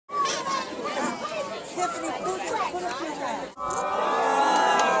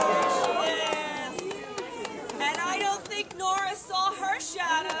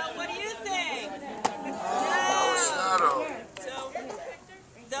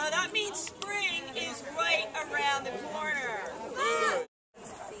That means spring is right around the corner.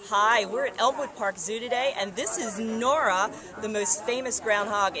 Hi, we're at Elmwood Park Zoo today, and this is Nora, the most famous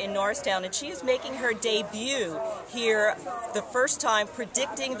groundhog in Norristown, and she is making her debut here the first time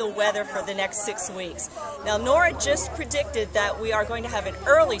predicting the weather for the next 6 weeks. Now, Nora just predicted that we are going to have an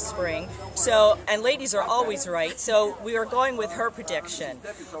early spring, and ladies are always right, so we are going with her prediction.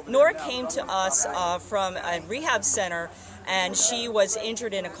 Nora came to us from a rehab center, and she was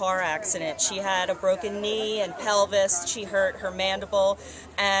injured in a car accident. She had a broken knee and pelvis, she hurt her mandible,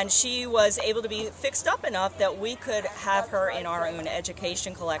 and she was able to be fixed up enough that we could have her in our own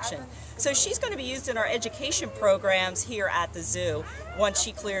education collection. So she's going to be used in our education programs here at the zoo once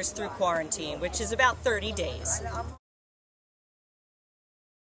she clears through quarantine, which is about 30 days.